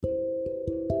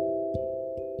Hey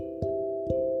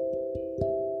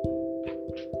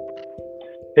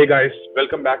guys,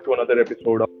 welcome back to another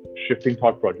episode of Shifting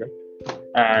Thought Project.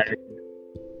 And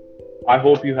I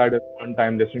hope you had a fun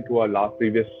time listening to our last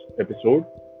previous episode.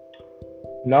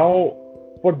 Now,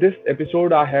 for this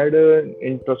episode, I had an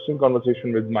interesting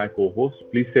conversation with my co-host.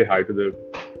 Please say hi to the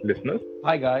listeners.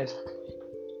 Hi guys.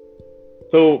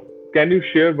 So, can you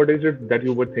share what is it that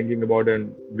you were thinking about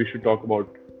and we should talk about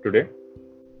today?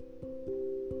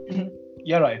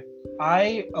 Yeah, right.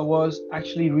 I was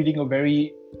actually reading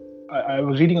I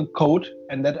was reading a quote,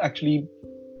 and that actually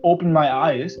opened my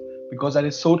eyes because that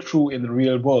is so true in the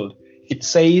real world. It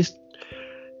says,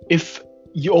 if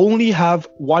you only have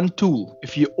one tool,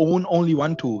 if you own only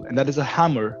one tool, and that is a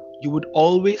hammer, you would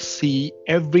always see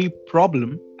every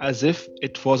problem as if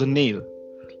it was a nail.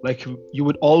 Like you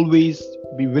would always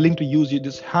be willing to use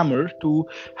this hammer to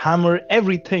hammer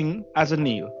everything as a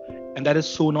nail. And that is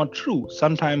so not true.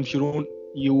 Sometimes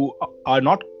you are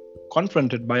not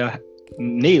confronted by a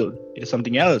nail. It is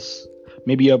something else.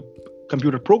 Maybe a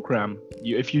computer program.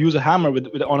 If you use a hammer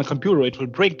on a computer, it will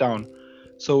break down.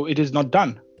 So it is not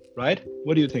done, right?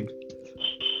 What do you think?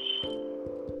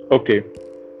 Okay,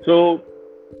 so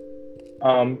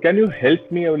can you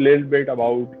help me a little bit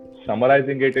about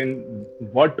summarizing it in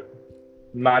what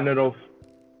manner of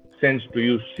sense do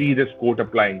you see this quote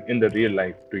applying in the real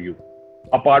life to you,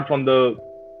 apart from the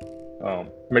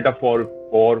metaphor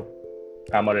for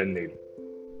hammer and nail?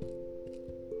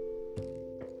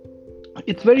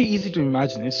 It's very easy to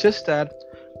imagine. It's just that,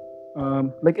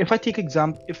 like if I take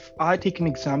an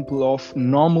example of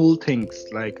normal things,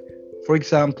 like for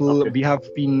example, Okay.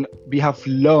 we have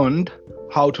learned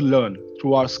how to learn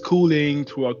through our schooling,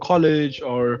 through our college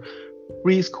or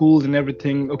preschools and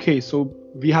everything. Okay, so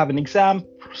we have an exam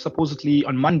supposedly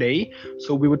on Monday,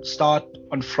 so we would start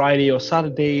on Friday or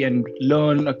Saturday and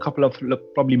learn a couple of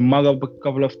probably mug up a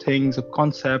couple of things or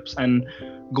concepts and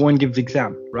go and give the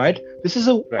exam, right? This is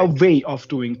a Right. way of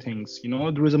doing things.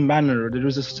 There is a manner, there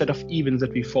is a set of events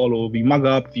that we follow. We mug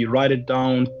up, we write it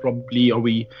down probably, or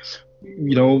we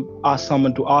ask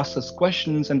someone to ask us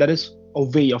questions, and that is a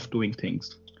way of doing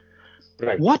things.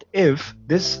 Right. What if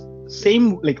this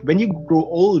same, like when you grow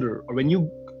older or when you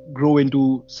grow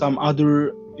into some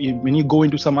other, when you go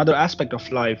into some other aspect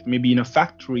of life, maybe in a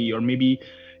factory or maybe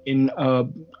in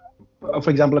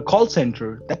for example, a call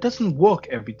center, that doesn't work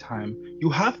every time. You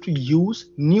have to use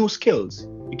new skills.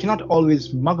 You cannot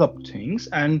always mug up things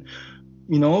and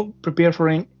prepare for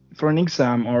an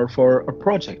exam or for a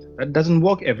project. That doesn't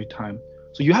work every time.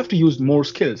 So you have to use more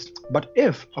skills. But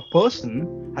if a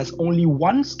person has only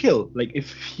one skill, like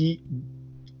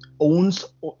owns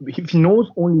if he knows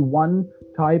only one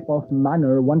type of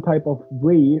manner, one type of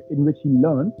way in which he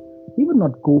learns, he would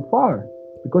not go far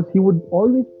because he would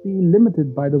always be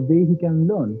limited by the way he can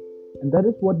learn. And that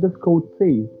is what this quote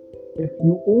says. If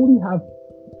you only have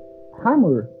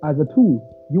hammer as a tool,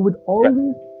 you would Yeah.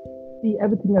 always see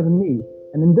everything as a nail.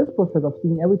 And in this process of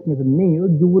seeing everything as a nail,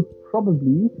 you would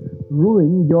probably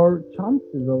ruin your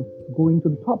chances of going to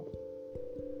the top.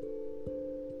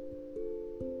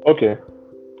 Okay.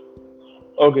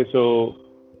 Okay. So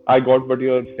I got what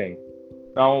you're saying.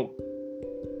 Now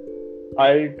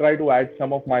I try to add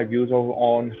some of my views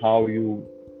on how you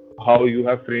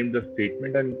have framed the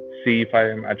statement and see if I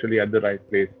am actually at the right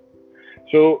place.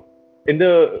 So in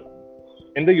the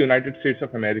United States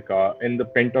of America, in the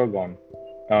Pentagon,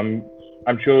 um,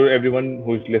 I'm sure everyone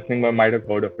who is listening might have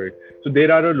heard of it. So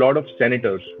there are a lot of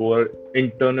senators who are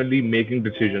internally making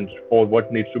decisions for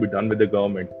what needs to be done with the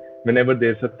government whenever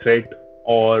there's a threat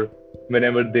or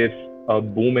whenever there's a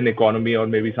boom in economy or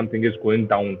maybe something is going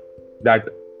down that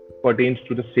pertains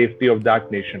to the safety of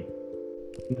that nation.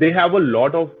 They have a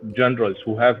lot of generals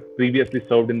who have previously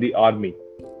served in the army,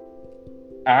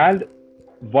 and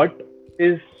what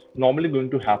is normally going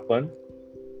to happen,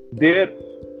 their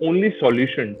only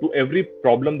solution to every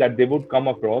problem that they would come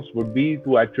across would be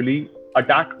to actually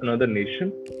attack another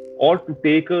nation or to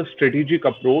take a strategic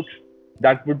approach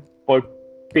that would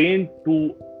pertain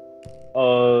to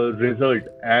a result,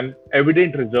 an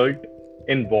evident result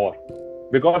in war,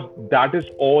 because that is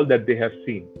all that they have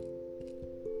seen.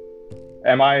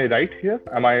 Am I right here?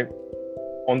 Am I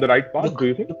on the right path, do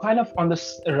you think? You're kind of on the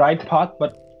right path,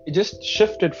 but it just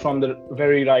shifted from the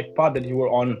very right path that you were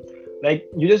on. Like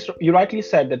you rightly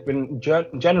said that when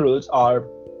generals are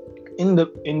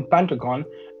in Pentagon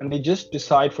and they just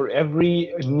decide for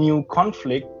every new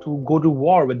conflict to go to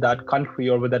war with that country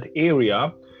or with that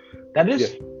area, that Yes.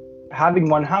 is having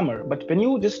one hammer. But when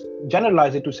you just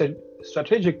generalize it to say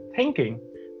strategic thinking,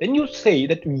 then you say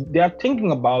that they are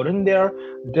thinking about and they are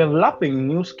developing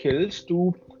new skills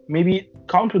to maybe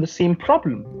counter the same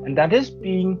problem, and that is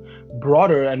being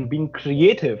broader and being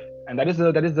creative. And that is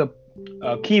the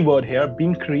key word here: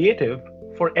 being creative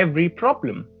for every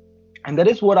problem. And that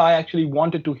is what I actually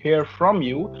wanted to hear from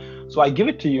you. So I give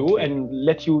it to you Okay. and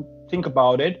let you think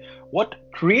about it. What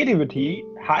creativity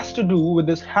has to do with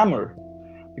this hammer?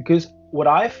 Because what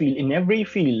I feel in every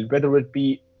field, whether it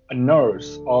be a nurse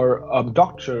or a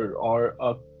doctor or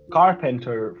a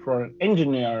carpenter, from an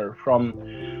engineer, from,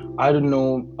 I don't know,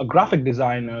 a graphic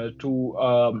designer to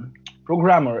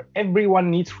programmer, everyone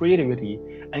needs creativity.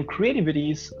 And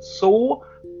creativity is so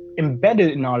embedded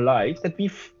in our lives that we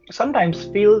sometimes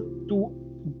fail to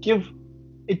give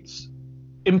its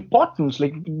importance,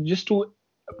 like just to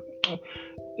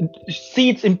see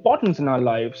its importance in our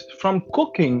lives, from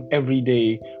cooking every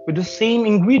day with the same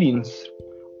ingredients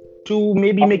to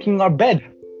maybe Um, making our bed.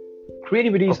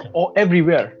 Creativity is okay.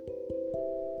 everywhere.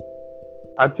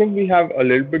 I think we have a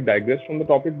little bit digressed from the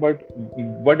topic, but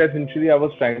what essentially I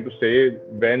was trying to say,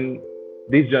 when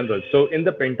these generals, so in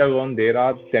the Pentagon, there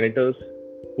are senators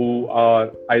who are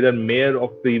either mayor of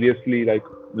previously like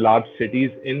large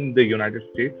cities in the United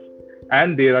States,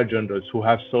 and there are generals who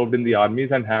have served in the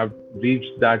armies and have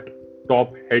reached that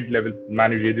top head level,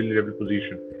 managerial level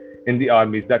position in the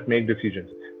armies that make decisions.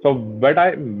 So what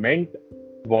I meant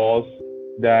was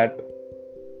that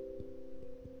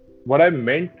what I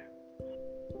meant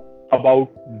about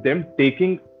them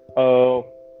taking uh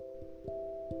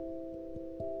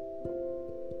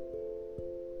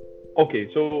okay,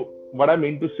 so what I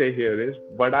mean to say here is,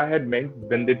 what I had meant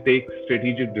when they take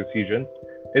strategic decisions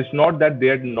is not that they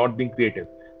are not being creative.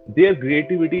 Their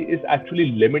creativity is actually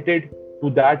limited to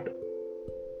that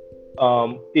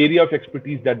area of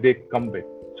expertise that they come with.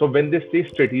 So when they say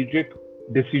strategic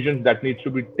decisions that needs to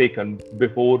be taken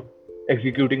before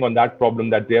executing on that problem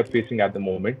that they are facing at the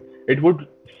moment, it would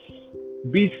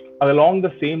be along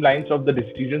the same lines of the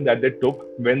decisions that they took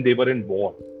when they were in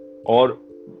war or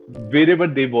wherever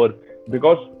they were,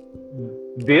 because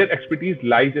their expertise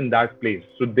lies in that place.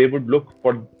 So they would look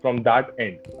for from that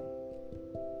end.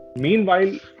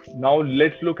 Meanwhile, now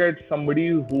let's look at somebody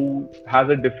who has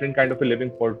a different kind of a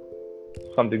living for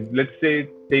something. Let's say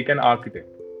take an architect.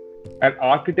 An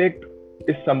architect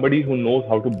is somebody who knows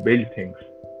how to build things,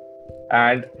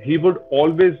 and he would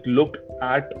always look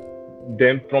at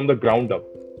them from the ground up.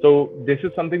 So this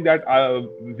is something that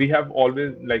we have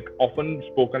always like often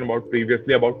spoken about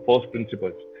previously about first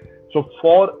principles. So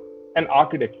for an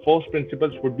architect, first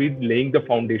principles would be laying the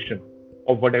foundation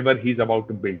of whatever he's about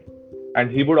to build,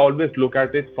 and he would always look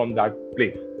at it from that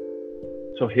place.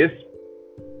 So his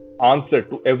answer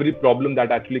to every problem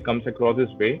that actually comes across his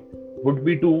way would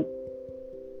be to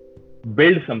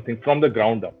build something from the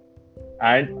ground up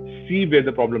and see where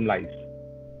the problem lies.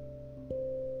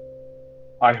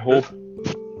 I hope.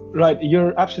 Right,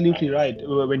 you're absolutely right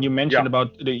when you Yeah. mentioned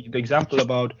about the example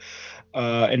about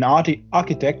an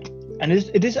architect, and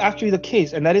it is actually the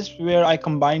case, and that is where I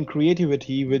combine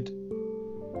creativity with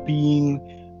being,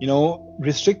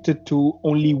 restricted to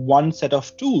only one set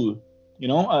of tool,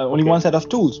 only Okay. one set of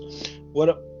tools.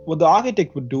 What the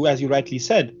architect would do, as you rightly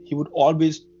said, he would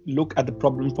always look at the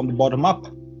problem from the bottom up.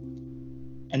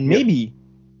 And Yes. maybe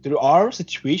there are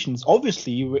situations,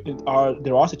 obviously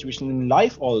there are situations in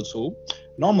life also,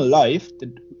 normal life,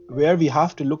 that where we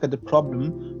have to look at the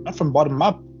problem not from bottom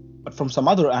up but from some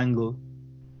other angle.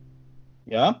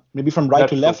 Yeah, maybe from right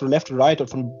to That's true. left or left to right or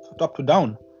from top to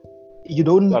down. You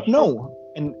don't That's true. know.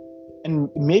 And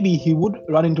maybe he would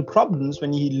run into problems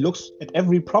when he looks at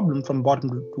every problem from bottom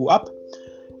to up.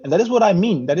 And that is what I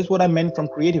mean, that is what I meant from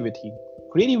creativity.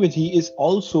 Creativity is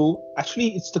also actually,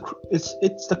 it's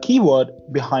the keyword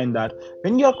behind that.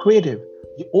 When you're creative,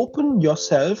 you open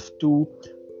yourself to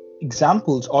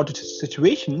examples or to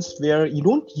situations where you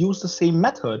don't use the same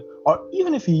method, or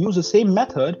even if you use the same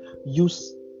method,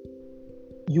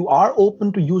 you are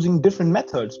open to using different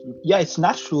methods. Yeah, it's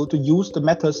natural to use the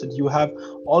methods that you have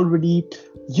already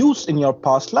used in your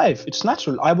past life. It's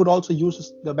natural. I would also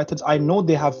use the methods I know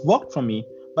they have worked for me.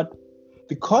 But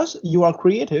because you are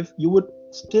creative, you would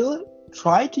still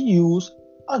try to use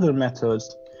other methods.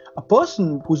 A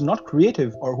person who's not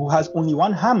creative or who has only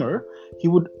one hammer, he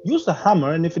would use the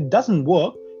hammer, and if it doesn't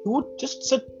work, he would just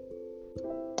sit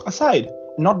aside,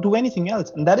 not do anything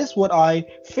else. And that is what I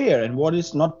fear and what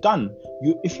is not done.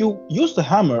 If you use the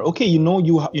hammer, okay, you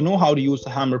know how to use the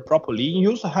hammer properly, you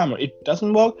use the hammer. It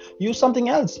doesn't work, use something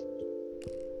else.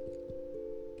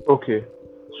 Okay.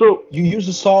 So You use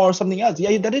a saw or something else.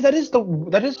 Yeah, that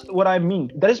is what I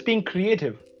mean. That is being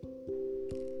creative.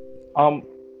 um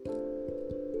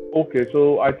okay,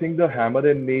 so I think the hammer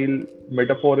and nail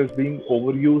metaphor is being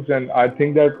overused, and I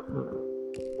think that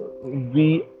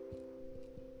we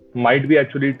might be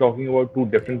actually talking about two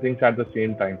different things at the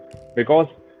same time. Because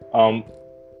um,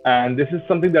 and this is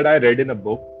something that I read in a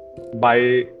book by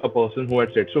a person who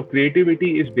had said, so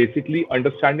creativity is basically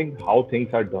understanding how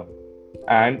things are done.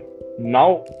 And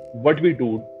now what we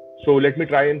do, so let me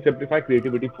try and simplify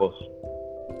creativity first.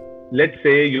 Let's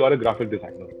say you are a graphic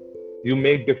designer. You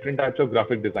make different types of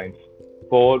graphic designs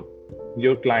for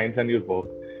your clients and your work.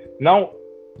 Now,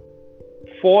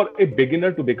 for a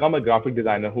beginner to become a graphic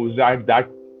designer who's at that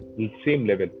same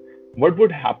level, what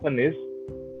would happen is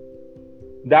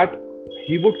that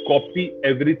he would copy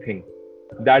everything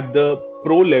that the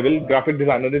pro level graphic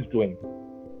designer is doing,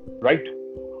 right?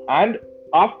 And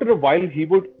after a while, he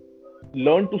would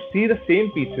learn to see the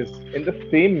same pieces in the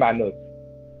same manner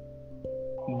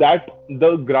that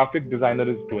the graphic designer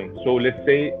is doing. So let's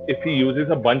say if he uses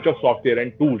a bunch of software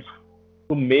and tools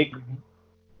to make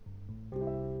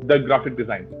the graphic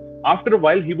design, after a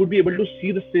while he would be able to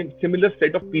see the same similar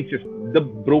set of pieces, the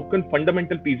broken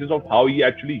fundamental pieces of how he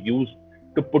actually used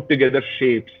to put together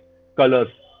shapes, colors,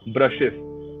 brushes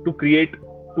to create,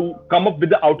 to come up with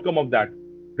the outcome of that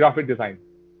graphic design.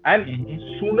 And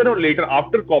sooner or later,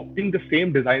 after copying the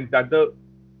same designs that the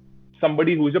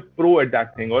somebody who is a pro at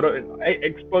that thing or an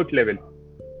expert level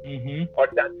or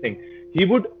that thing, he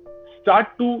would start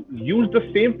to use the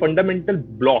same fundamental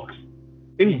blocks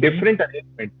in different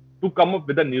arrangement to come up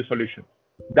with a new solution.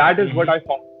 That is what I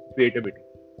found creativity.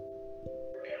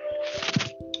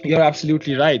 You're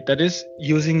absolutely right. That is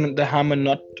using the hammer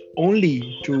not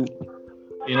only to,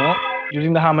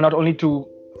 using the hammer not only to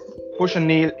push a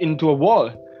nail into a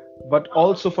wall, but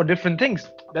also for different things.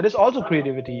 That is also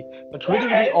creativity. But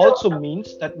creativity also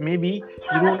means that maybe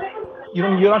you're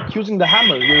not using the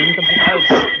hammer, you're using something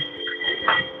else.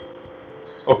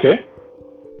 Okay.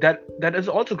 That is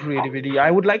also creativity.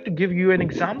 I would like to give you an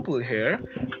example here.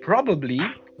 Probably,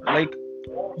 like,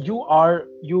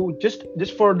 you just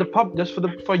for the pub, just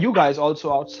for you guys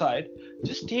also outside,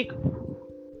 just take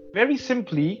very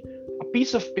simply a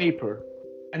piece of paper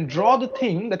and draw the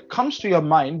thing that comes to your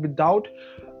mind without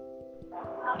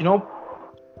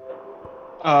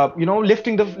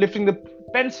lifting the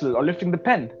pencil or lifting the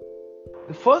pen.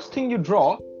 The first thing you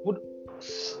draw would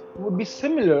be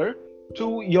similar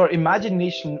to your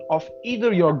imagination of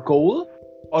either your goal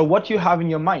or what you have in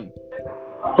your mind.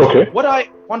 Okay. What I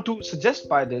want to suggest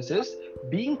by this is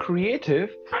being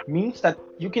creative means that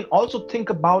you can also think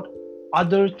about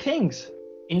other things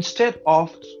instead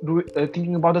of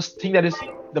thinking about the thing that is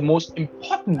the most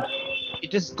important.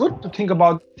 It is good to think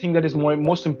about the thing that is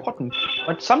most important,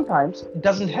 but sometimes it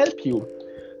doesn't help you.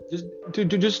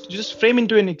 Just frame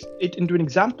into an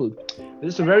example.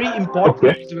 This is a very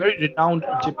important, It's a very renowned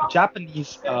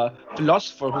Japanese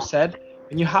philosopher who said,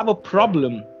 when you have a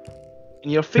problem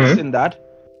and you're fixed in that,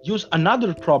 use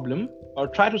another problem or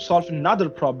try to solve another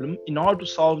problem in order to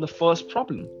solve the first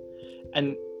problem.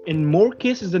 And in more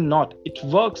cases than not, it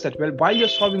works that well. While you're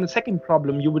solving the second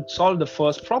problem, you would solve the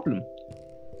first problem.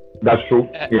 That's true.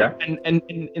 Yeah. And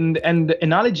the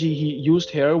analogy he used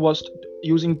here was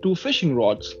using two fishing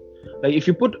rods. Like if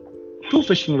you put two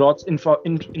fishing rods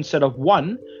instead of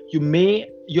one,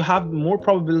 you have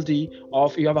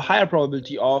a higher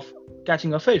probability of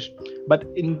catching a fish. But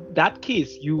in that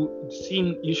case, you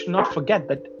should not forget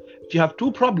that if you have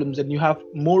two problems and you have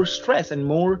more stress and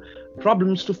more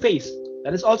problems to face,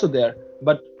 that is also there.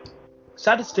 But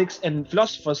statistics and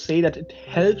philosophers say that it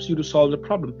helps you to solve the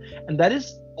problem, and that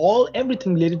is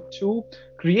everything related to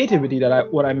creativity.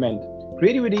 What I meant.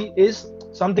 Creativity is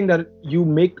something that you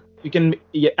make. You can,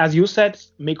 as you said,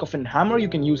 make of a hammer. You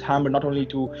can use hammer not only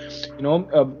to,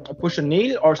 push a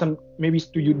nail or maybe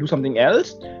to do something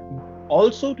else,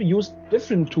 also to use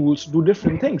different tools to do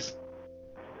different things.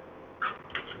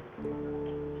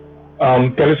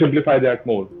 Can you simplify that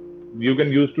more? You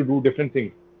can use to do different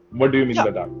things. What do you mean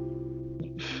by that?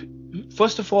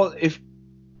 First of all, if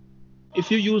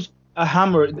you use a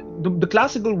hammer, the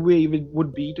classical way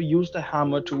would be to use the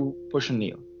hammer to push a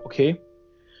nail. Okay.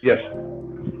 Yes.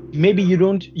 Maybe you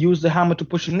don't use the hammer to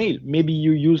push a nail. Maybe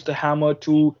you use the hammer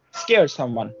to scare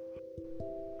someone.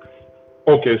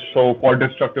 Okay, so for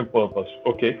destructive purpose.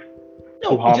 Okay. No,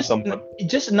 to harm someone.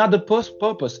 It's just another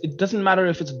purpose. It doesn't matter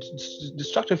if it's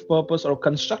destructive purpose or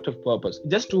constructive purpose.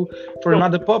 For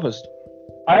another purpose.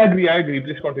 I agree.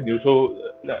 Please continue. So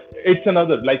it's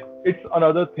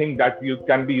another thing that you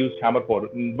can be used hammer for.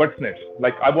 What's next?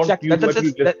 Like I want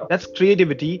exactly. That's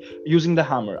creativity using the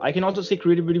hammer. I can also say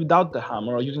creativity without the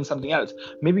hammer or using something else.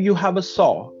 Maybe you have a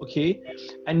saw, okay,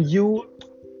 and you.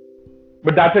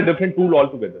 But that's a different tool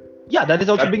altogether. Yeah, that is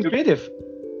also being creative.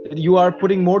 that you are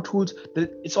putting more tools.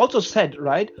 It's also said,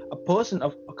 right?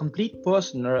 A complete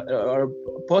person, or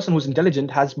a person who's intelligent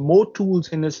has more tools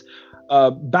in his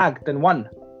bag than one.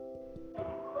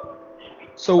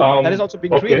 So that is also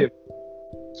being Okay. creative.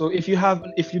 So if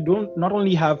you don't not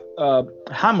only have a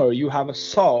hammer, you have a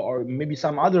saw, or maybe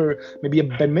some other, maybe a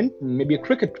badminton, maybe a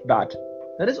cricket bat.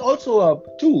 That is also a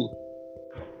tool.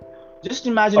 Just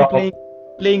imagine Uh,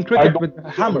 playing I cricket don't with a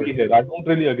really hammer. agree here. I don't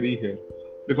really agree here.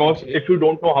 Because Okay. if you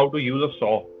don't know how to use a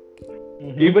saw,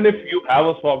 even if you have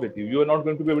a saw with you, you are not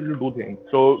going to be able to do things.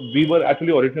 So we were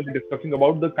actually originally discussing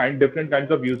about the different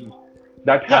kinds of uses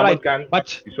that Yeah, hammer right. can.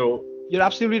 But So you're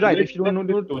absolutely right. let's just do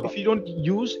that.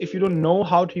 If you don't know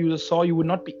how to use a saw, you would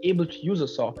not be able to use a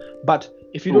saw. But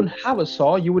if you don't True. have a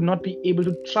saw, you would not be able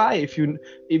to try. If you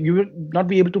would not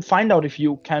be able to find out if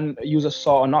you can use a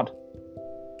saw or not,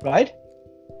 right?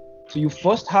 So you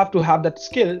first have to have that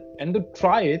skill and to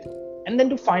try it, and then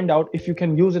to find out if you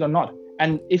can use it or not.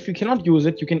 And if you cannot use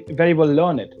it, you can very well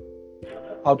learn it,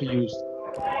 how to use.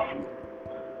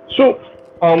 So,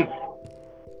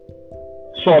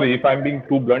 sorry if I'm being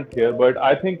too blunt here, but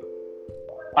I think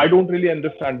I don't really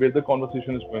understand where the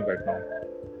conversation is going right now.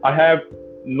 I have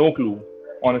no clue,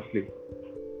 honestly.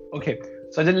 Okay,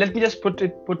 so then let me just put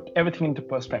everything into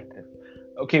perspective.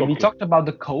 Okay, we Okay. talked about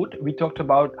the code. We talked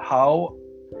about how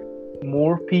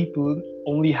most people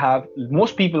only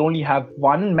have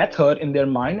one method in their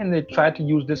mind, and they try to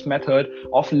use this method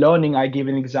of learning. I gave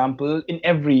an example in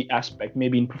every aspect,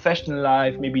 maybe in professional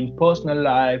life, maybe in personal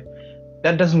life.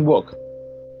 That doesn't work.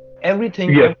 Everything,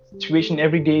 Yes, every situation,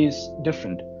 every day is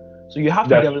different. So you have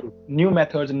to that's develop true. new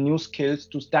methods and new skills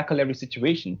to tackle every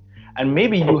situation. And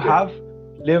maybe you Okay. have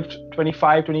lived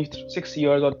 25, 26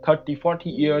 years or 30, 40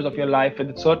 years of your life with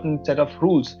a certain set of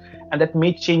rules, and that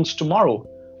may change tomorrow.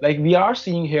 Like we are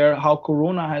seeing here how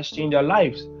Corona has changed our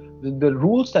lives.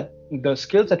 The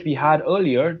skills that we had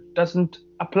earlier doesn't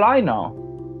apply now.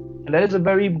 And that is a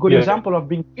very good Yes. example of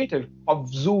being creative, of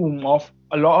Zoom, of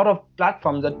a lot of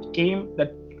platforms that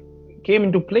came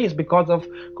into place because of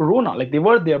Corona. Like they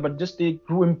were there, but just they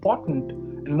grew important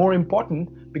and more important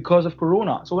because of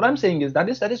Corona. So what I'm saying is that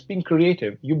is being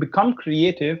creative. You become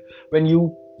creative when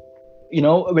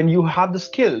when you have the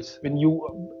skills, when you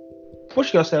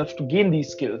push yourself to gain these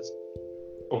skills.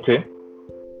 Okay.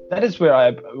 That is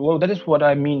that is what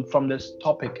I mean from this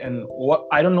topic. And what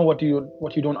I don't know what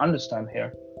you don't understand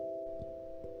here.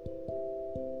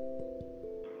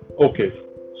 Okay.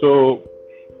 So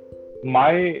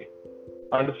my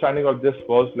understanding of this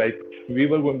was like we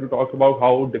were going to talk about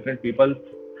how different people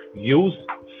use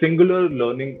singular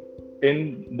learning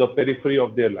in the periphery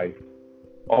of their life,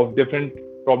 of different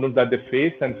problems that they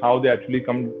face and how they actually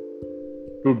come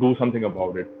to do something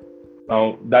about it.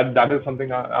 Now that is something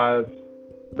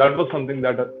that was something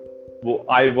that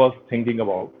I was thinking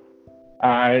about,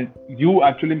 and you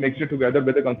actually mixed it together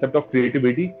with the concept of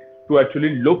creativity to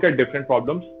actually look at different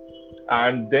problems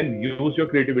and then use your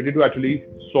creativity to actually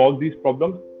solve these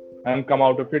problems and come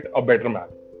out of it a better man.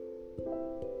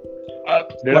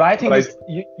 Did What I I get think right? is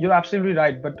you're absolutely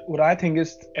right, but what I think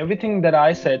is everything that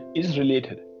I said is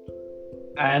related,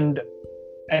 and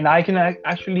I can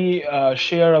actually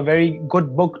share a very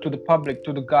good book to the public,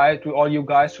 to all you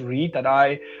guys to read that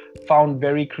I found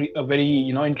very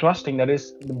interesting. That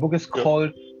is, the book is Sure.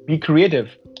 called Be Creative.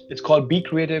 It's called Be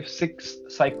Creative: Six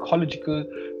Psychological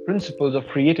Principles of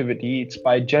Creativity. It's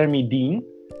by Jeremy Dean.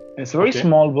 And it's a very Okay.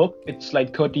 small book. It's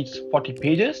like 30 to 40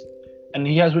 pages, and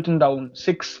he has written down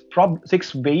six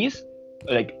ways,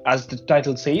 like as the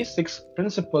title says, six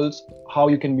principles how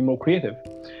you can be more creative.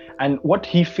 And what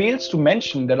he fails to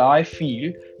mention, that I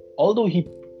feel, although he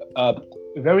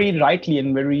very rightly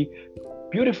and very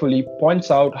beautifully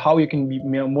points out how you can be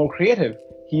more creative,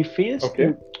 he fails Okay.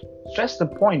 to stress the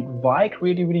point why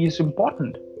creativity is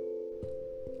important.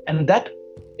 And that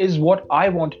is what I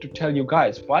wanted to tell you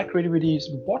guys, why creativity is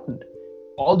important.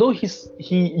 Although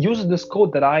he uses this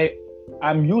quote that I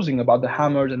am using about the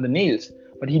hammers and the nails,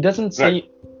 but he doesn't Right. say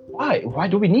why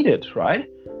do we need it, right?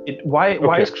 Why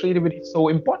Okay. is creativity so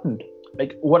important?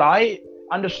 Like what I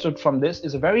understood from this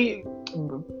is a very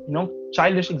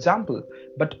childish example,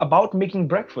 but about making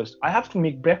breakfast. I have to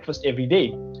make breakfast every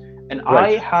day, and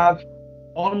Right. I have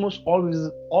almost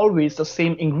always the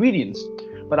same ingredients,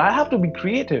 but I have to be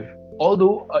creative.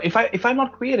 Although if I'm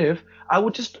not creative, I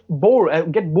would just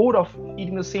get bored of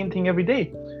eating the same thing every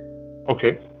day.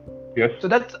 Okay. Yes. So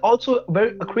that's also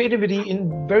a creativity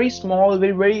in very small,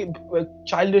 very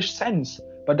childish sense.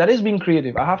 But that is being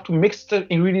creative. I have to mix the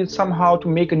ingredients somehow to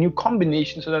make a new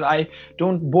combination so that I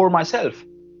don't bore myself.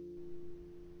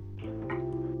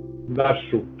 That's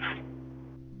true.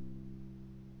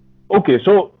 Okay.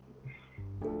 So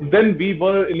then we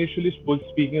were initially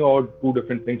speaking about two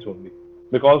different things only.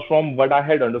 Because from what I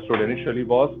had understood initially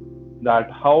was that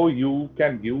how you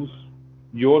can use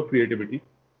your creativity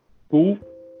to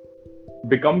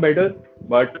become better.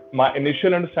 But my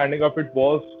initial understanding of it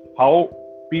was how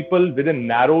people with a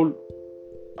narrow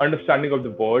understanding of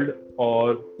the world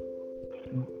or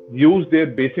use their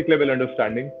basic level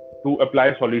understanding to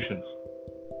apply solutions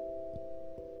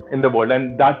in the world,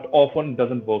 and that often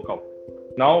doesn't work out.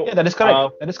 Now, Yeah, that is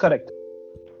correct. That is correct.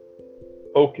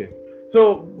 okay.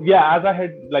 So yeah, as I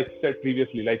had like said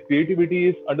previously, like creativity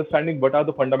is understanding what are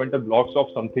the fundamental blocks of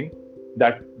something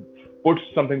that puts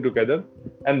something together,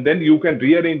 and then you can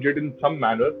rearrange it in some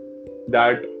manner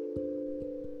that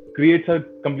creates a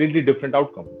completely different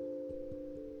outcome.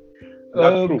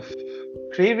 That's Um, true.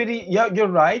 Creativity, yeah, you're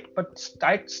right, but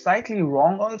slightly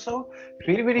wrong also.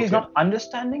 Creativity is Okay. not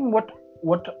understanding what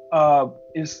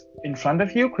is in front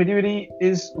of you. Creativity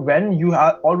is when you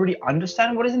already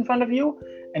understand what is in front of you,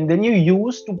 and then you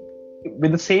use to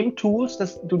with the same tools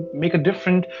to make a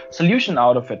different solution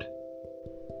out of it.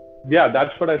 Yeah,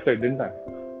 that's what I said, didn't I?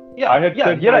 Yeah, I had yeah,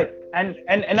 said you're that. right. And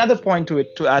another point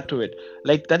to add to it,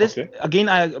 like that is Okay. again,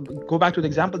 I go back to the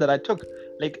example that I took.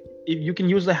 Like if you can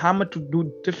use the hammer to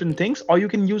do different things, or you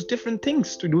can use different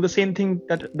things to do the same thing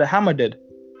that the hammer did.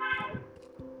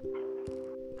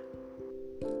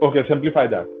 Okay, simplify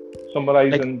that.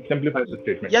 Summarize Like, and simplify the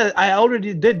statement. yeah, I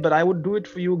already did, but I would do it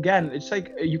for you again. It's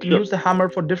like you can Sure. use the hammer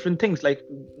for different things, like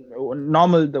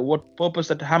normal the what purpose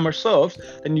that the hammer serves.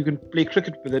 Then you can play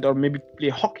cricket with it, or maybe play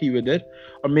hockey with it,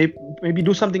 or maybe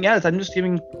do something else. I'm just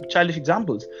giving childish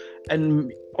examples.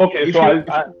 And Okay, so if you if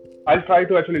I'll try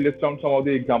to actually list down some of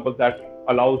the examples that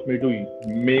allows me to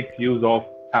make use of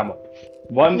hammer.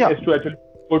 One yeah is to actually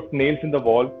put nails in the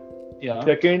wall. yeah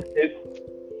Second is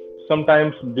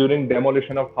sometimes during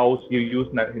demolition of house you use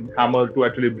hammer to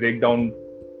actually break down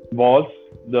walls,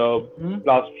 the Mhm.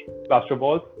 plaster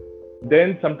walls.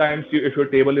 Then sometimes if your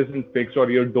table isn't fixed or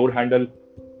your door handle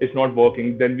is not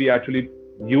working, then we actually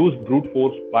use brute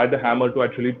force by the hammer to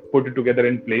actually put it together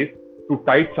in place to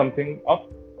tight something up.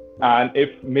 And if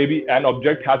maybe an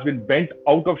object has been bent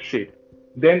out of shape,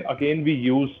 then again we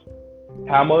use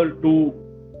hammer to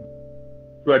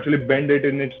actually bend it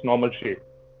in its normal shape.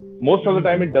 Most of the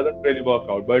time it doesn't really work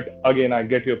out, but again I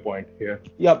get your point here.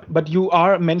 Yeah, but you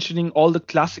are mentioning all the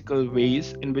classical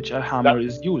ways in which a hammer That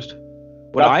is used.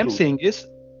 What that's I'm true. saying is,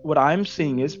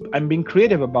 I'm being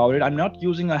creative about it. I'm not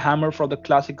using a hammer for the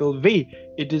classical way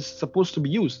it is supposed to be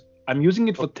used. I'm using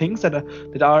it for things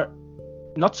that are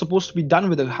not supposed to be done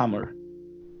with a hammer,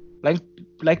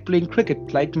 like playing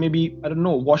cricket, like maybe I don't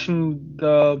know, washing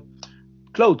the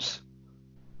clothes.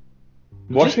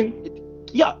 Just Washing.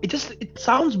 it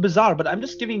sounds bizarre, but I'm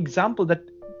just giving example that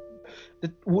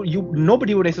you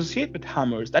nobody would associate with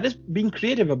hammers. That is being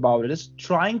creative about it. It's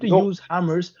trying to No, use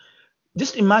hammers.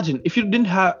 Just imagine if you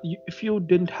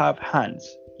didn't have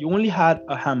hands, you only had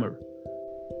a hammer,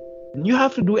 and you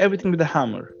have to do everything with a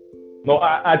hammer. no.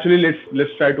 Actually,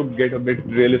 let's try to get a bit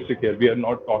realistic here. We are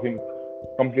not talking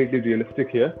completely realistic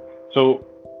here. So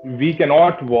we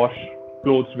cannot wash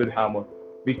clothes with hammer.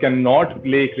 We cannot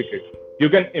play cricket. You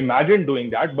can imagine doing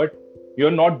that, but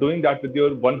you're not doing that with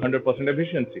your 100%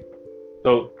 efficiency.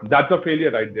 So that's a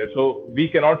failure right there. So we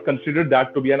cannot consider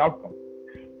that to be an outcome.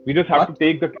 We just have to What?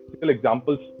 take the practical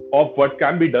examples of what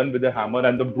can be done with a hammer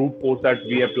and the brute force that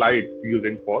we applied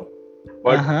using for,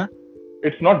 but Uh-huh.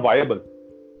 it's not viable.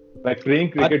 Like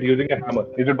playing But cricket using a hammer,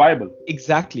 is it viable?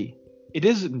 exactly, it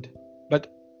isn't. But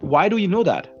why do you know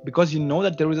that? Because you know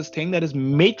that there is this thing that is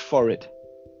made for it,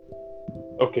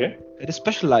 Okay. that is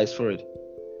specialized for it.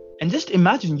 And just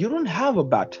imagine, you don't have a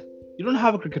bat, you don't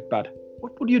have a cricket bat.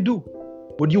 What would you do?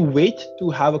 Would you wait to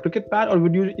have a cricket bat, or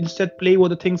would you instead play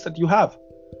with the things that you have?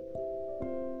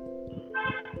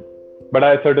 But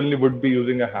I certainly would be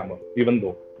using a hammer,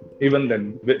 even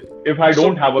then, if I So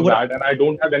don't have a what? bat and I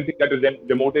don't have anything that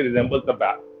remotely resembles a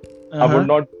bat, I Uh-huh. would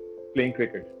not playing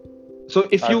cricket. So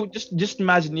if I, you just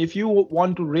imagine, if you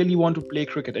really want to play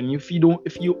cricket, and if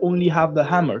you only have the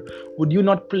hammer, would you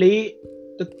not play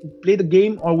the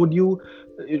game, or would you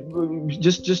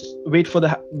just wait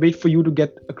for you to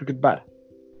get a cricket bat?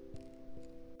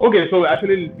 okay, so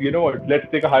actually, you know what? Let's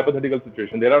take a hypothetical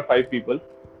situation. There are five people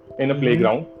in a Mm-hmm.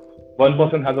 playground. One Mm-hmm.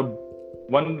 person has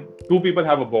two people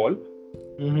have a ball.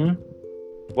 Mm-hmm.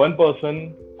 One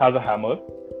person has a hammer,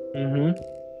 Mm-hmm.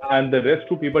 and the rest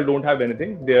two people don't have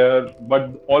anything. But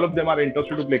all of them are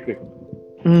interested to play cricket.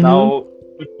 Mm-hmm. Now,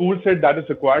 the tool set that is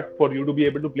required for you to be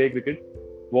able to play cricket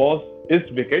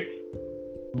is wickets,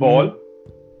 ball,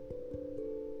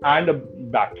 and a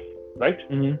bat, right?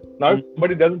 Mm-hmm. Now, if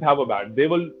somebody doesn't have a bat, they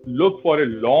will look for a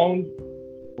long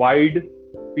wide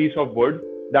piece of wood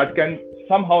that can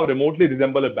somehow remotely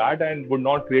resemble a bat and would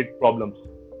not create problems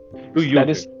to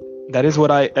use it. That is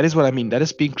what I mean. That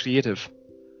is being creative.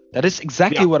 That is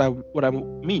exactly Yeah. what I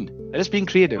mean. That is being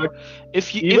creative. But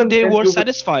If even they then were you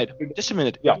satisfied, just a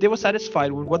minute. Yeah. If they were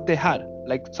satisfied with what they had,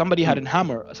 like somebody had a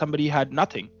hammer, somebody had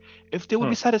nothing. If they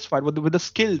would be satisfied with the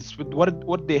skills, with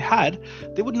what they had,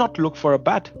 they would not look for a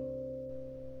bat.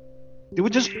 They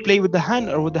would just play with the hand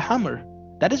or with the hammer.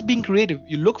 That is being creative.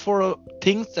 You look for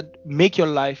things that make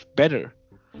your life better,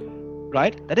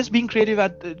 right? That is being creative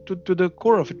to the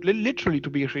core of it. Literally, to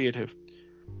be creative.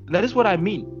 That is what I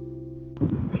mean.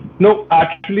 No,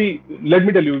 actually, let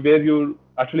me tell you where you're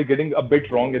actually getting a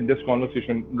bit wrong in this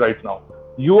conversation right now.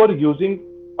 You are using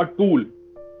a tool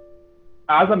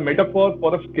as a metaphor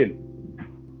for a skill.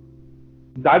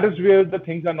 That is where the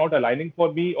things are not aligning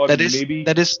for me, or That maybe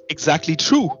is exactly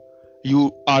true. You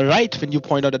are right when you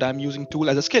point out that I'm using tool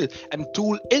as a skill, and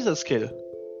tool is a skill.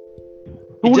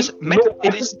 tool.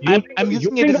 I'm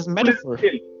using it as a metaphor.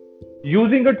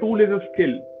 Using a tool is a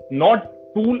skill, not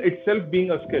tool itself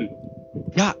being a skill.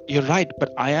 Yeah, you're right,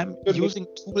 but I am using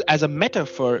tool as a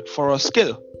metaphor for a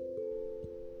skill.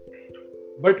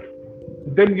 But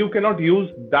then you cannot use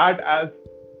that as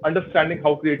understanding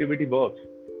how creativity works.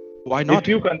 Why not? If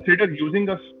you consider using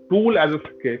a tool as a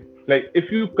skill, like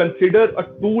if you consider a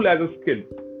tool as a skill,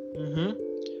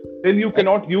 then you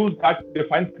cannot use that to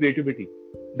define creativity.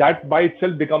 That by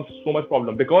itself becomes so much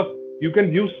problem, because you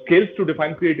can use skills to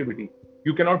define creativity.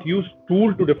 You cannot use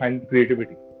tool to define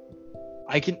creativity.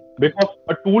 Because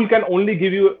a tool can only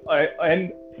give you a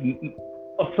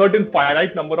certain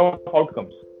finite number of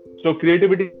outcomes. So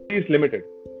creativity is limited.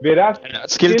 Whereas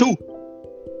skill too.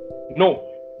 No,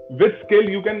 with skill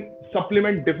you can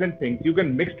supplement different things. You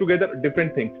can mix together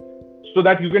different things, so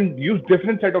that you can use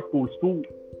different set of tools to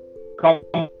come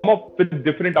up with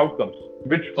different outcomes.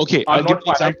 Which I'll give an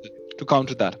example to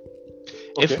counter that.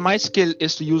 Okay. If my skill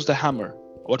is to use the hammer,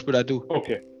 what would I do?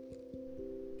 Okay.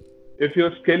 If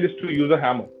your skill is to use a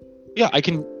hammer. Yeah, I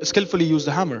can skillfully use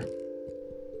the hammer.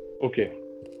 Okay.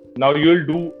 Now you will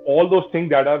do all those things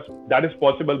that is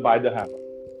possible by the hammer,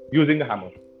 using the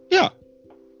hammer. Yeah.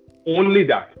 Only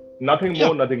that. Nothing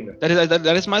more, nothing less.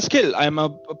 That is my skill. I am a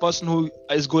person who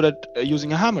is good at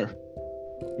using a hammer.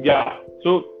 Yeah.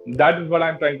 So that is what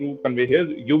I'm trying to convey here.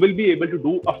 You will be able to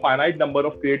do a finite number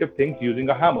of creative things using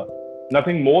a hammer.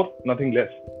 Nothing more, nothing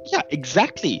less. Yeah,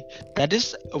 exactly. That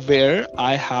is where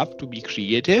I have to be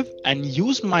creative and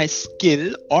use my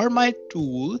skill or my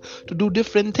tool to do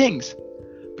different things,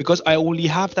 because I only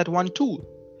have that one tool.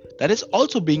 That is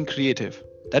also being creative.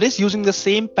 That is using the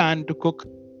same pan to cook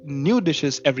new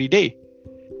dishes every day.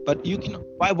 But you can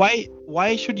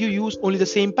why should you use only the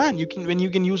same pan? You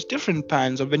can use different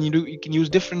pans, or you can use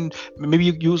different, maybe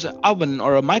you use an oven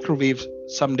or a microwave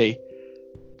someday.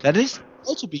 That is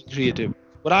also being creative.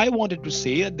 What I wanted to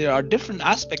say, that there are different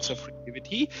aspects of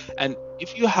creativity, and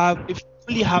if you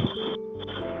only have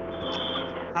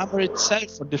hammer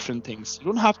itself for different things, you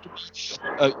don't have to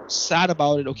be sad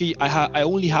about it. Okay, I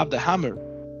only have the hammer,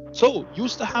 so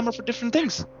use the hammer for different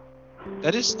things.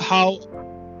 That is how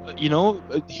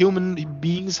human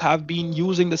beings have been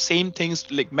using the same things,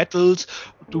 like metals,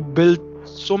 to build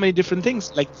so many different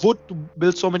things, like wood to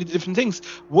build so many different things.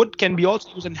 Wood can be also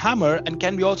used in hammer and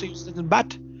can be also used in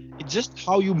bat. It's just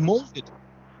how you mold it,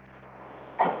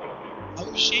 how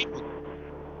you shape it.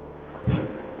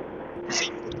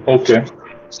 Okay.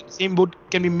 Same wood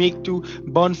can be made to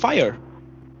burn fire.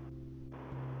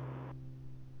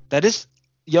 That is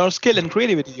your skill and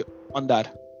creativity on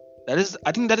that.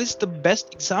 I think that is the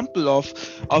best example of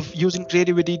using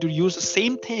creativity to use the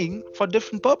same thing for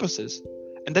different purposes.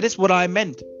 And that is what I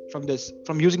meant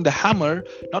from using the hammer,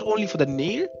 not only for the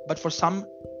nail, but for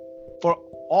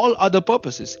all other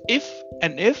purposes. If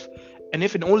and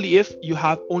only if you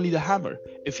have only the hammer.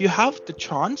 If you have the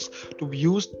chance to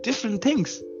use different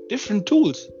things, different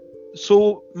tools,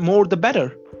 so more the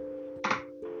better.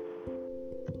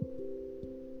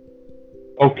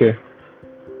 Okay.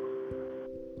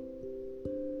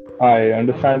 I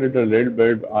understand it a little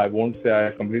bit. I won't say I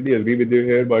completely agree with you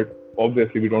here, but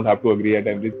obviously we don't have to agree at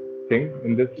everything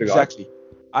in this regard. Exactly.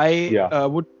 I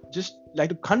would just like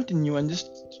to continue and just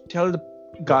tell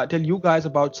you guys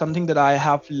about something that I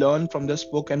have learned from this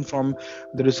book and from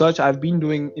the research I've been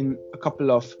doing in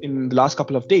the last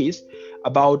couple of days.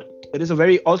 About it is a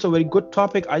very good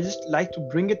topic. I just like to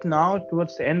bring it now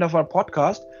towards the end of our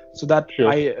podcast, so that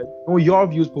I know your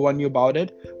views, Bhuvanyu, about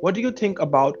it. What do you think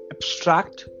about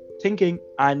abstract thinking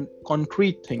and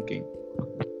concrete thinking?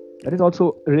 That is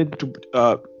also related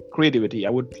to creativity.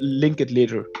 I would link it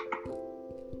later.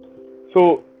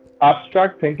 So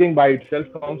abstract thinking by itself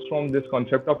comes from this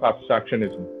concept of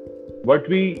abstractionism. What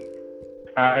we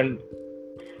and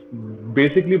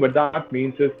basically what that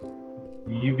means is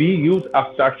we use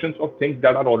abstractions of things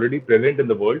that are already present in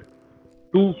the world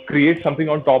to create something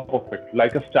on top of it,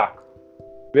 like a stack.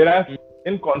 Whereas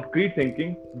in concrete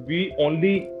thinking, we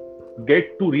only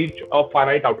get to reach a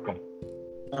finite outcome,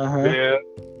 Uh-huh. where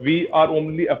we are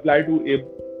only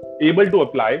able to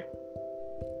apply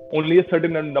only a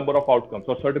certain number of outcomes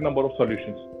or certain number of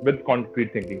solutions with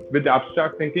concrete thinking. With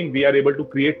abstract thinking, we are able to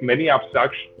create many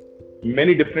abstracts,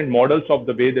 many different models of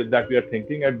the way that we are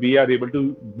thinking, and we are able to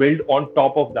build on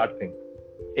top of that thing.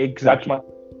 That's Exactly. my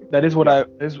That is what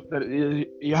yeah.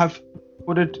 you have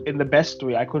put it in the best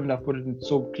way. I couldn't have put it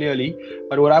so clearly.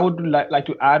 But what I would like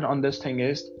to add on this thing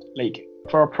is, like,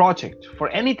 for a project, for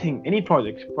anything, any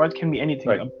project can be anything,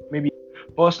 Right. maybe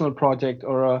personal project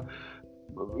or a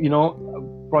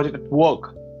project at work.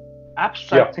 Yeah,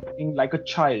 Abstract thinking, like a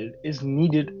child, is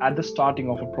needed at the starting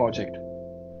of a project.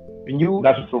 When you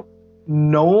that's true.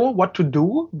 know what to do,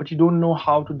 but you don't know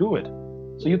how to do it,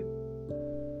 so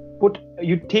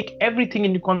you take everything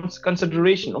into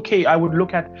consideration. Okay, I would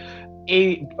look at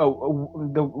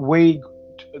the way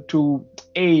to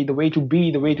A, the way to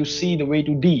B, the way to C, the way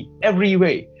to D, every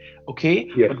way. Okay,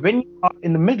 Yes. but when you are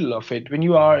in the middle of it, when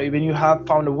you have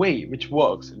found a way which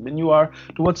works, and when you are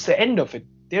towards the end of it,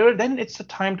 then it's the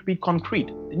time to be concrete.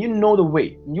 Then you know the way,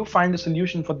 and you find the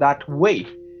solution for that way.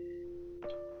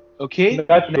 Okay,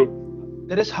 That's true.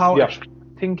 that is how Yeah. abstract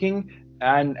thinking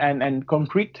and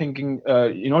concrete thinking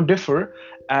differ.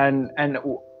 And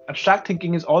abstract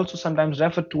thinking is also sometimes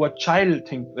referred to a child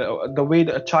think, the way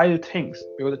that a child thinks,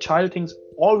 because a child thinks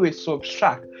always so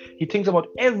abstract. He thinks about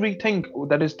everything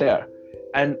that is there.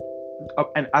 And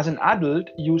and as an adult,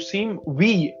 we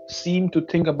seem to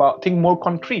think more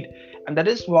concrete. And that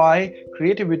is why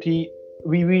creativity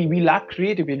we lack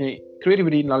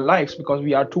creativity in our lives, because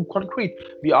we are too concrete.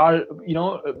 We are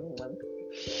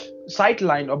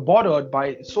sidelined or bordered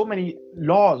by so many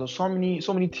laws, or so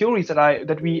many theories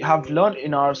that we have learned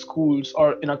in our schools or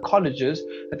in our colleges,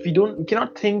 that we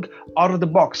cannot think out of the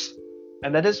box.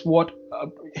 And that is what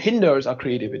hinders our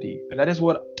creativity. And that is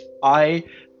what I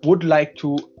would like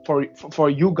to for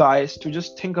you guys to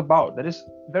just think about. That is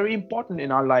very important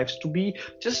in our lives, to be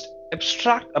just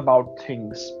abstract about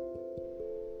things.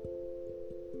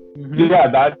 Mm-hmm. Yeah,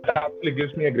 that actually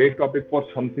gives me a great topic for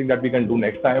something that we can do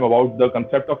next time about the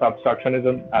concept of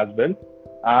abstractionism as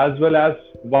well as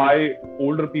why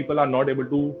older people are not able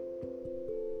to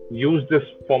use this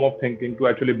form of thinking to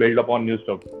actually build upon new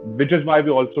stuff, which is why we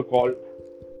also call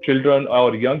children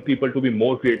or young people to be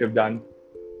more creative than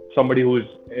somebody who is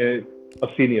a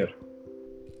senior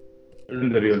in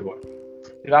the real world.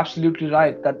 You're absolutely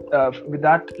right. That with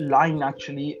that line,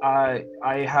 actually, I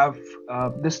have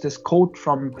this quote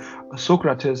from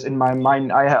Socrates in my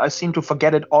mind. I seem to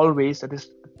forget it always. That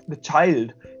is, the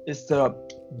child is the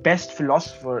best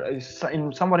philosopher.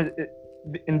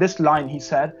 In this line, he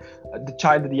said,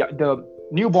 the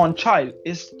newborn child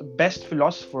is the best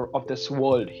philosopher of this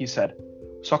world. He said,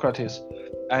 Socrates,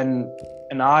 and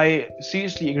and I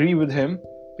seriously agree with him,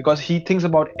 because he thinks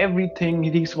about everything.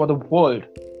 He thinks about the world.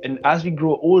 And as we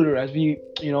grow older, as we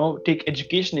take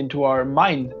education into our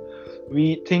mind,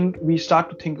 we start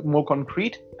to think more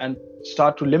concrete and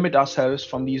start to limit ourselves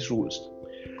from these rules.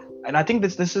 And I think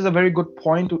this is a very good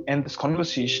point to end this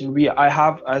conversation. I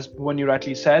have, as when you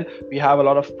rightly said, we have a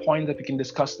lot of points that we can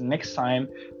discuss next time.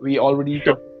 We already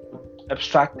Sure. talked about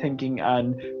abstract thinking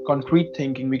and concrete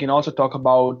thinking. We can also talk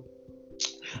about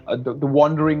the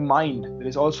wandering mind, that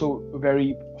is also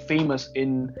very famous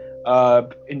in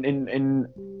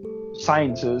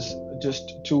sciences, just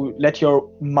to let your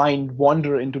mind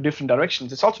wander into different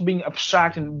directions. It's also being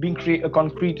abstract, and being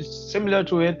concrete is similar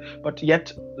to it, but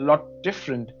yet a lot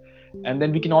different. And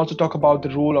then we can also talk about the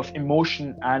role of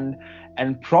emotion and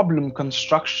problem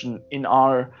construction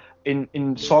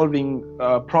in solving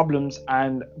problems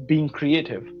and being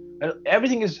creative.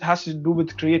 Everything has to do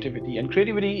with creativity, and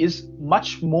creativity is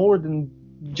much more than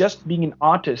just being an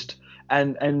artist.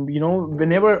 And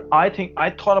whenever I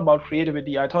thought about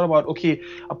creativity, I thought about, okay,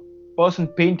 a person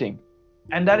painting,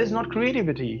 and that is not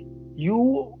creativity.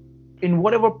 You, in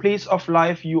whatever place of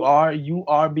life you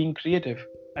are being creative,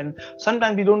 and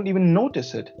sometimes we don't even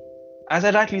notice it. As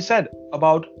I rightly said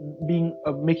about being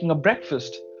making a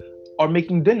breakfast, or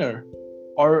making dinner,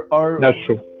 or That's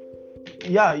true.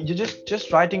 yeah, you're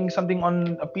just writing something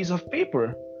on a piece of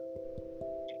paper.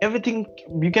 Everything,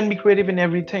 you can be creative in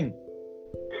everything.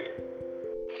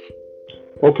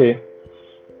 Okay.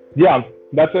 Yeah,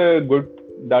 that's a good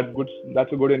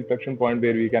that's a good inflection point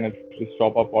where we can actually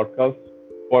stop our podcast.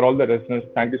 for all the listeners,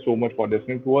 thank you so much for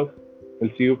listening to us.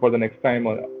 We'll see you for the next time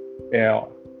uh,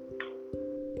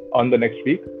 on the next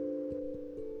week.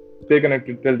 Stay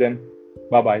connected till then.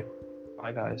 Bye bye.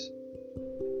 Bye, guys.